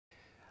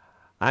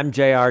I'm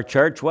J.R.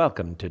 Church.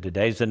 Welcome to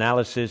today's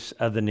analysis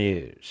of the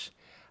news.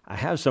 I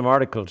have some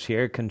articles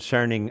here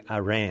concerning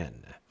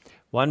Iran.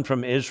 One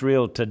from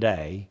Israel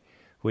Today,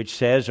 which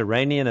says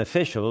Iranian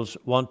officials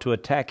want to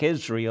attack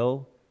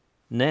Israel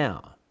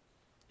now.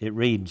 It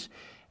reads,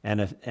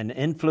 an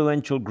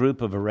influential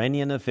group of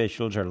Iranian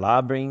officials are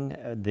lobbying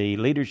the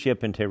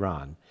leadership in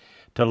Tehran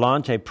to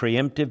launch a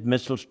preemptive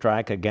missile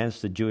strike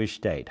against the Jewish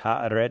state.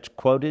 Haaretz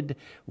quoted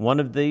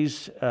one of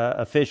these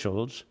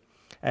officials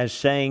as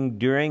saying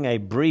during a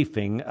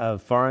briefing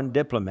of foreign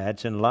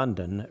diplomats in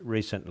London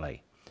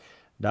recently.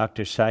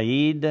 Dr.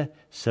 Saeed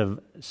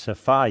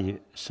Safavi,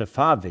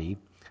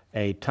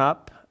 a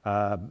top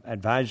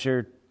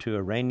advisor to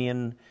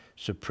Iranian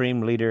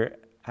Supreme Leader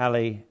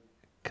Ali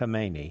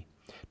Khamenei,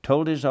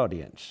 told his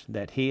audience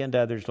that he and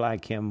others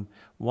like him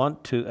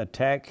want to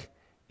attack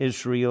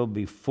Israel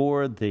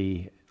before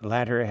the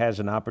latter has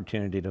an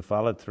opportunity to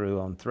follow through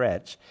on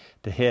threats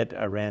to hit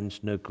Iran's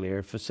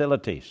nuclear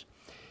facilities.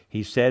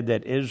 He said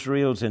that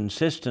Israel's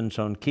insistence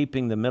on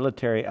keeping the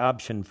military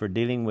option for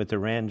dealing with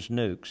Iran's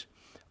nukes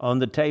on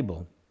the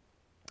table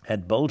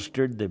had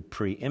bolstered the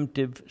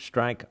preemptive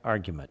strike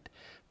argument,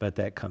 but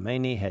that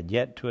Khamenei had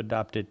yet to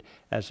adopt it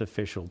as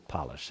official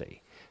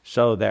policy.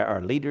 So there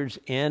are leaders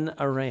in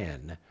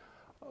Iran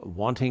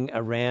wanting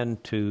Iran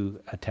to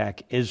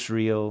attack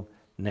Israel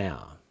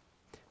now,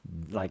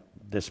 like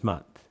this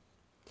month.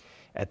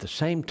 At the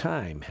same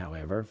time,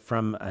 however,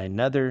 from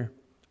another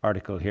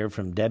article here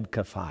from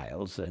Debka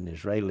Files, an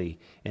Israeli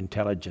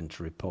intelligence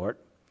report,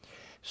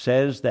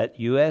 says that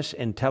U.S.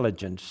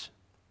 intelligence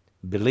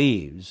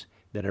believes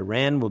that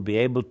Iran will be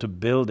able to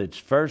build its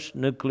first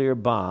nuclear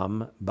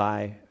bomb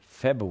by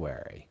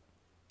February,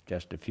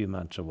 just a few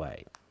months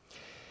away.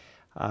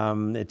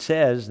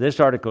 This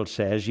article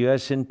says,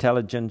 U.S.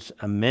 intelligence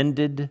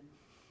amended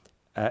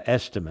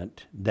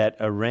estimate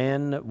that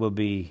Iran will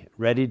be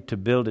ready to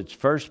build its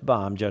first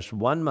bomb just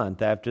 1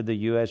 month after the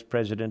U.S.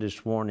 president is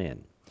sworn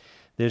in.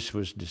 This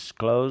was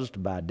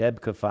disclosed by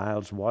Debka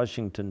Files'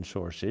 Washington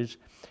sources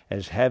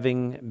as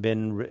having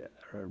been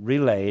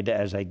relayed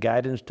as a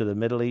guidance to the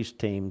Middle East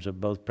teams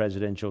of both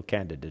presidential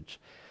candidates,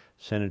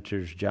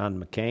 Senators John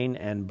McCain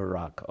and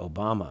Barack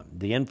Obama.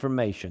 The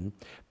information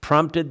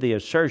prompted the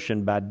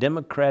assertion by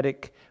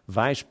Democratic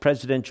vice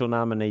presidential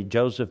nominee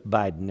Joseph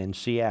Biden in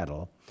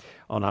Seattle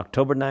on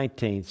October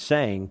 19th,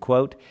 saying,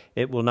 quote,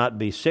 "It will not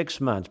be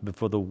 6 months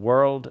before the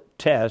world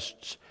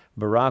tests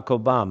Barack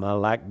Obama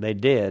like they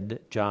did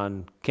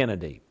John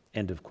Kennedy,"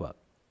 end of quote.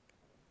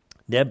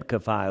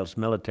 Debka Files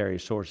military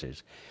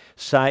sources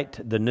cite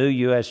the new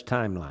U.S.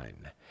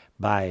 timeline.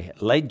 By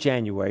late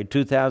January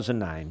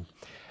 2009,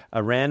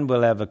 Iran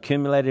will have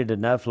accumulated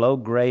enough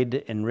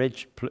low-grade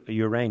enriched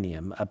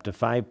uranium, up to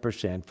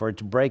 5%, for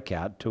its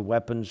breakout to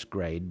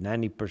weapons-grade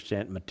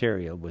 90%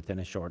 material within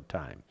a short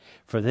time.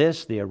 For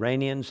this, the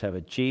Iranians have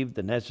achieved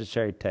the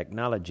necessary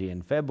technology.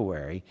 In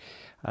February,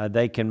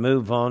 they can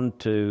move on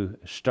to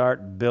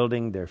start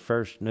building their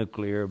first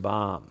nuclear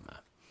bomb.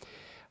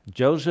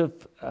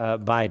 Joseph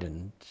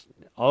Biden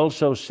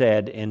also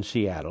said in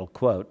Seattle,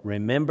 quote,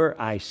 "Remember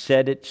I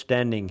said it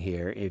standing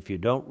here. If you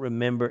don't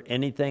remember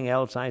anything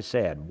else I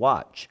said,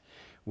 watch.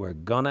 We're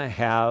going to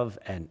have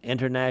an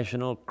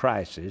international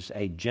crisis,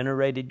 a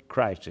generated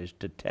crisis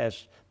to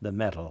test the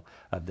mettle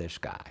of this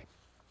guy."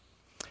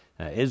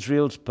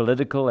 Israel's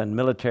political and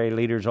military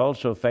leaders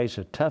also face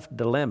a tough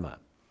dilemma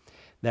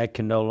that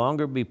can no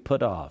longer be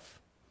put off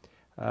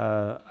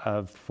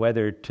of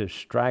whether to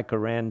strike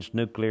Iran's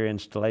nuclear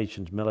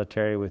installations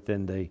military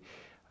within the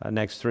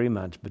next 3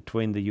 months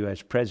between the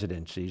U.S.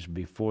 presidencies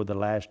before the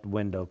last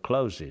window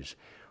closes,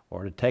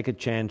 or to take a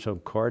chance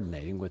on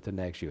coordinating with the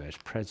next U.S.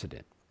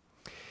 president.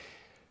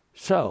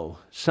 So,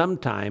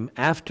 sometime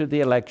after the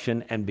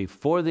election and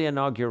before the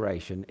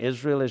inauguration,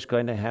 Israel is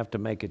going to have to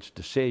make its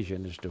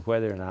decision as to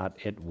whether or not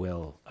it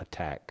will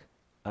attack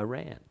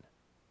Iran.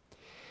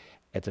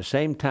 At the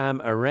same time,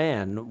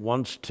 Iran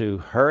wants to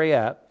hurry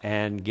up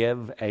and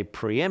give a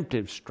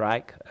preemptive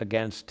strike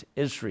against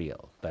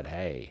Israel. But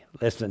hey,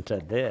 listen to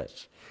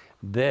this.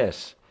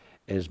 This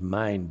is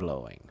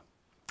mind-blowing.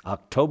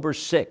 October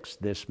 6th,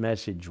 this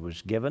message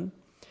was given.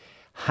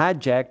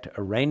 Hijacked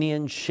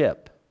Iranian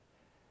ship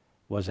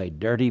was a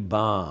dirty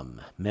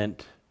bomb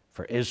meant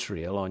for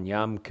Israel on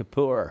Yom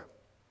Kippur.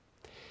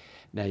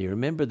 Now, you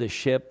remember the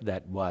ship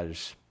that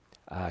was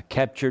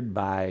captured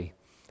by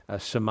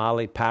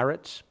Somali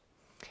pirates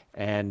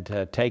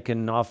and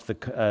taken off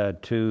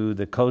to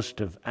the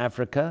coast of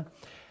Africa?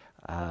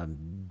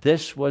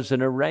 This was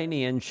an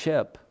Iranian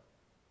ship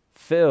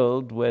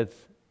filled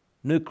with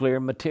nuclear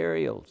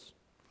materials.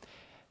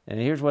 And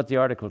here's what the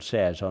article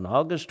says. On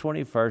August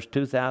 21st,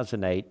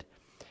 2008,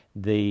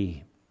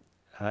 the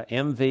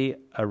MV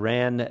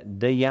Iran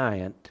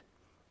Defiant,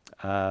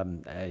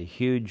 a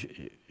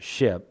huge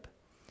ship,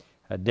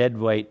 a dead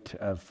weight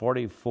of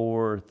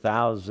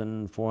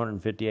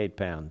 44,458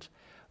 pounds,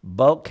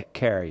 bulk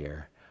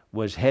carrier,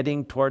 was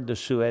heading toward the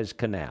Suez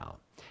Canal.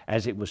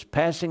 As it was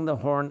passing the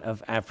Horn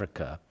of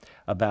Africa,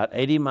 about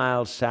 80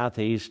 miles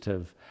southeast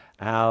of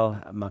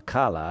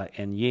Al-Makalla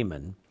in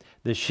Yemen,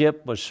 The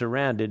ship was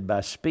surrounded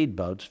by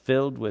speedboats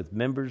filled with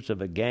members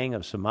of a gang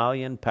of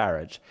Somalian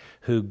pirates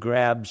who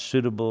grab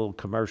suitable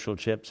commercial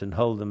ships and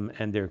hold them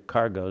and their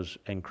cargoes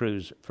and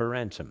crews for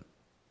ransom.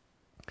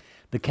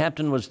 The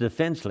captain was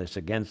defenseless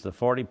against the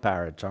 40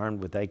 pirates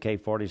armed with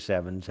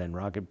AK-47s and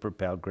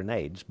rocket-propelled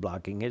grenades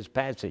blocking his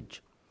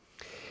passage.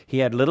 He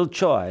had little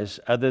choice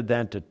other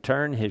than to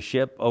turn his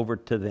ship over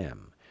to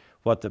them.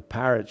 What the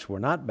pirates were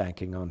not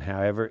banking on,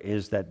 however,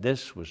 is that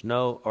this was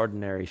no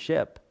ordinary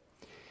ship.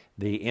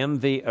 The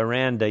MV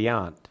Iran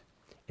Dayant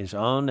is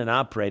owned and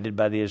operated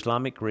by the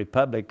Islamic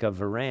Republic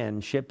of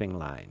Iran Shipping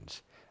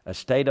Lines, a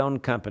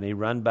state-owned company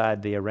run by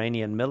the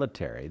Iranian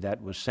military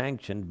that was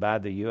sanctioned by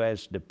the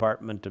U.S.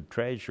 Department of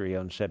Treasury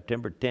on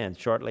September 10th,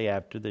 shortly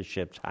after the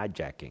ship's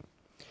hijacking.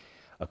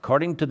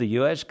 According to the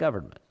U.S.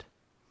 government,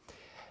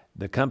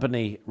 the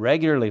company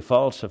regularly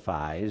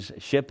falsifies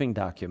shipping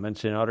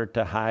documents in order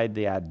to hide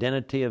the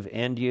identity of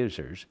end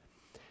users,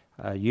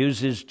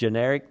 uses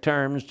generic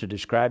terms to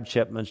describe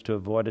shipments to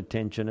avoid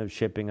attention of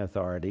shipping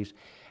authorities,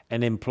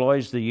 and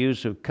employs the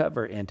use of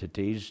cover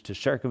entities to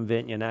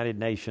circumvent United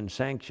Nations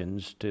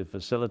sanctions to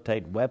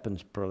facilitate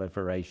weapons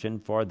proliferation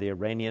for the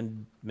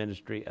Iranian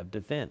Ministry of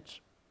Defense.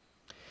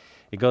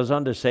 It goes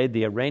on to say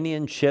the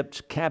Iranian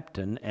ship's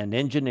captain and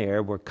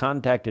engineer were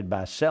contacted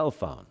by cell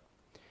phone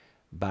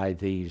by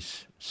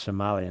these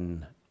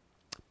Somalian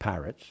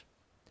pirates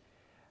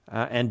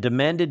and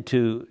demanded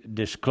to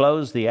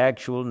disclose the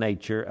actual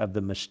nature of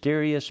the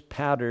mysterious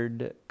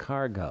powdered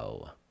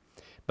cargo.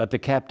 But the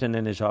captain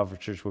and his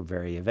officers were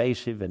very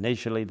evasive.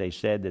 Initially, they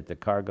said that the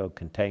cargo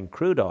contained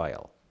crude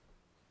oil.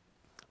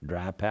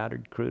 Dry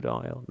powdered crude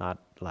oil, not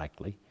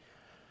likely.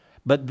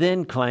 But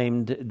then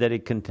claimed that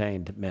it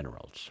contained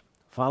minerals.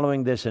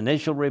 Following this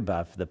initial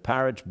rebuff, the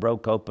pirates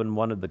broke open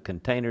one of the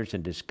containers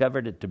and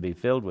discovered it to be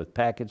filled with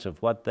packets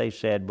of what they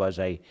said was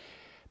a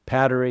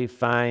powdery,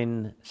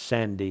 fine,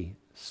 sandy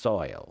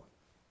soil.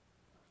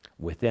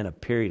 Within a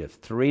period of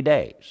 3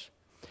 days,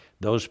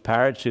 those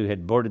pirates who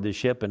had boarded the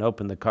ship and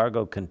opened the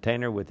cargo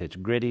container with its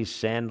gritty,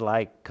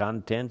 sand-like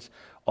contents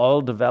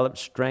all developed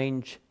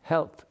strange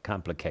health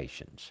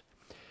complications,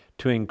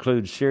 to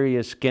include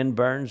serious skin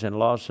burns and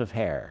loss of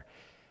hair.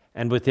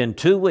 And within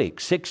 2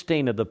 weeks,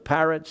 16 of the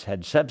pirates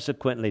had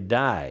subsequently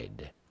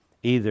died,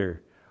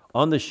 either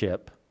on the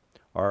ship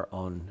or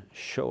on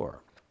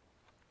shore.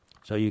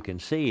 So you can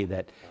see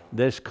that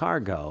this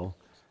cargo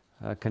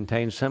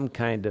contains some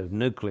kind of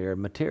nuclear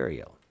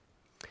material.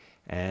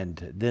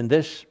 And then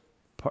this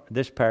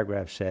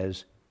paragraph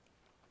says,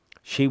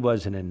 she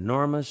was an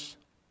enormous,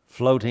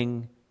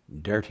 floating,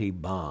 dirty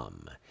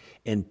bomb,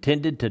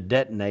 intended to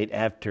detonate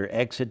after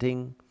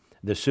exiting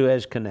the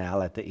Suez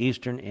Canal at the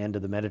eastern end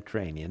of the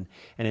Mediterranean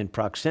and in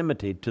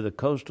proximity to the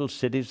coastal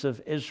cities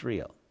of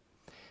Israel.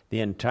 The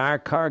entire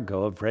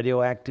cargo of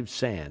radioactive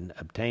sand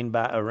obtained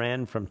by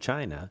Iran from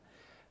China,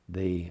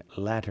 the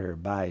latter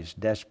buys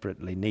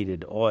desperately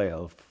needed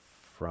oil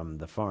from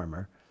the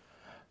farmer,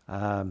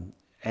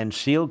 and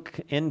sealed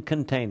in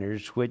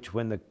containers which,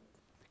 when the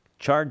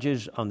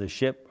charges on the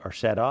ship are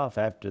set off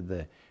after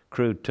the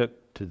crew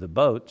took to the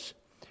boats,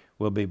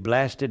 will be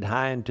blasted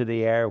high into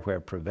the air where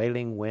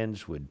prevailing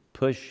winds would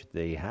push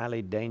the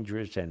highly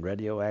dangerous and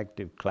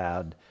radioactive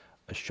cloud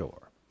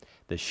ashore.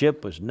 The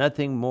ship was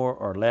nothing more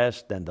or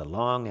less than the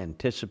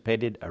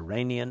long-anticipated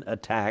Iranian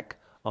attack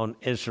on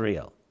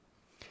Israel,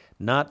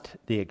 not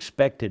the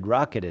expected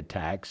rocket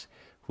attacks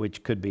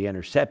which could be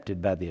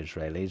intercepted by the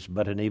Israelis,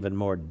 but an even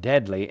more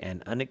deadly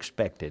and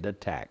unexpected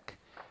attack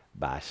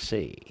by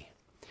sea.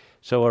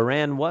 So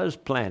Iran was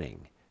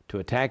planning to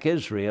attack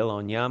Israel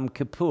on Yom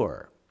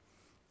Kippur,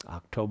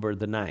 October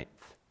the 9th.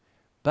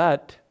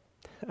 But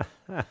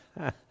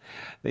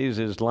these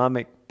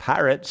Islamic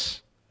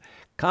pirates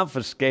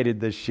confiscated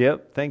the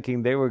ship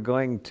thinking they were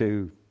going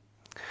to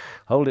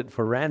hold it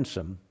for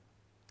ransom.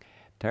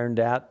 Turned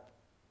out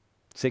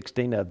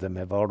 16 of them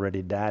have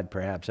already died.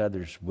 Perhaps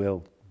others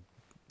will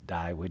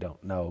die, we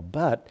don't know.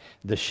 But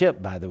the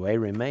ship, by the way,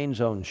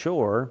 remains on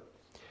shore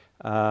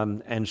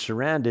and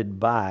surrounded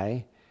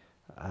by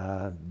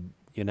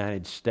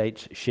United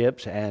States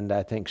ships and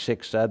I think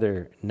 6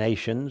 other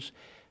nations,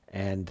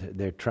 and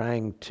they're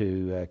trying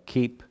to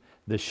keep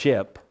the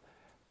ship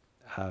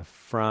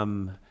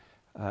from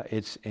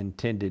its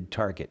intended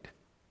target,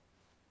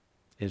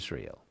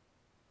 Israel.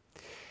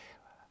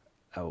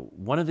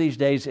 One of these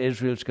days,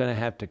 Israel's going to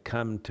have to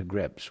come to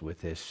grips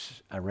with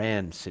this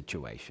Iran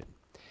situation.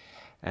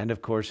 And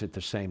of course, at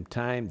the same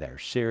time,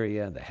 there's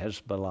Syria, the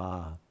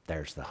Hezbollah,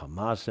 there's the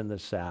Hamas in the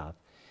south.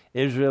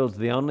 Israel's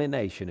the only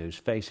nation who's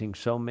facing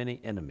so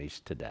many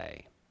enemies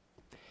today.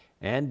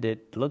 And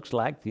it looks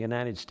like the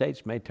United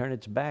States may turn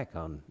its back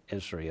on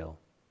Israel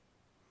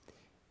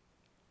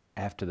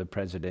after the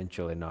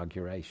presidential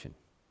inauguration.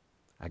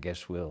 I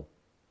guess we'll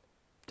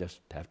just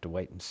have to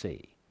wait and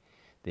see.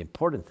 The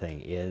important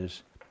thing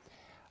is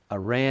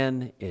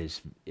Iran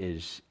is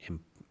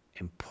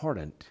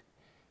important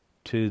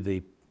to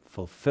the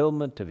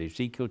fulfillment of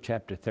Ezekiel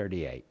chapter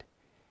 38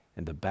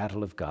 and the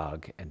battle of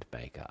Gog and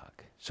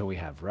Magog. So we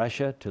have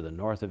Russia to the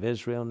north of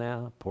Israel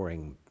now,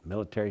 pouring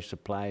military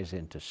supplies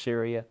into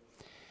Syria.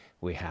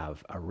 We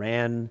have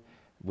Iran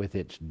with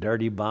its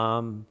dirty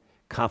bomb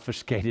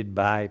confiscated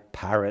by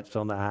pirates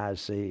on the high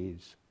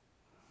seas.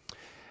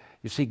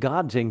 You see,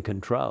 God's in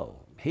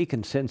control. He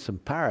can send some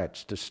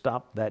pirates to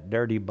stop that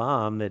dirty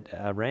bomb that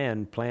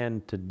Iran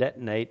planned to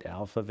detonate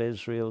off of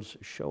Israel's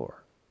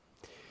shore.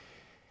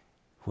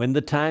 When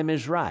the time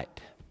is right,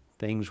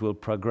 things will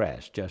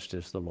progress just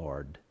as the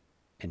Lord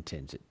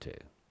intends it to.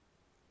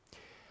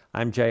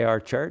 I'm J.R.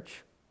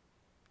 Church.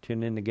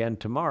 Tune in again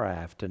tomorrow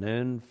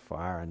afternoon for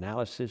our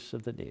analysis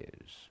of the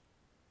news.